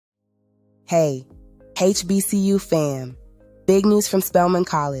Hey, HBCU fam, big news from Spelman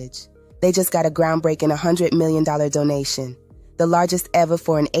College. They just got a groundbreaking $100 million donation, the largest ever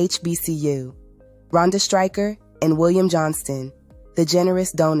for an HBCU. Rhonda Stryker and William Johnston, the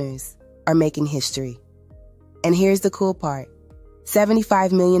generous donors, are making history. And here's the cool part.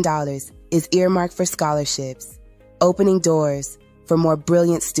 $75 million is earmarked for scholarships, opening doors for more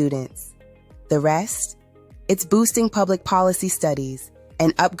brilliant students. The rest? It's boosting public policy studies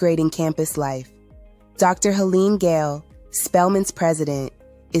and upgrading campus life. Dr. Helene Gale, Spelman's president,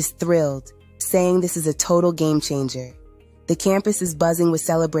 is thrilled, saying this is a total game changer. The campus is buzzing with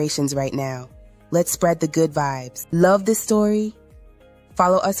celebrations right now. Let's spread the good vibes. Love this story?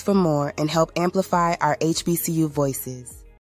 Follow us for more and help amplify our HBCU voices.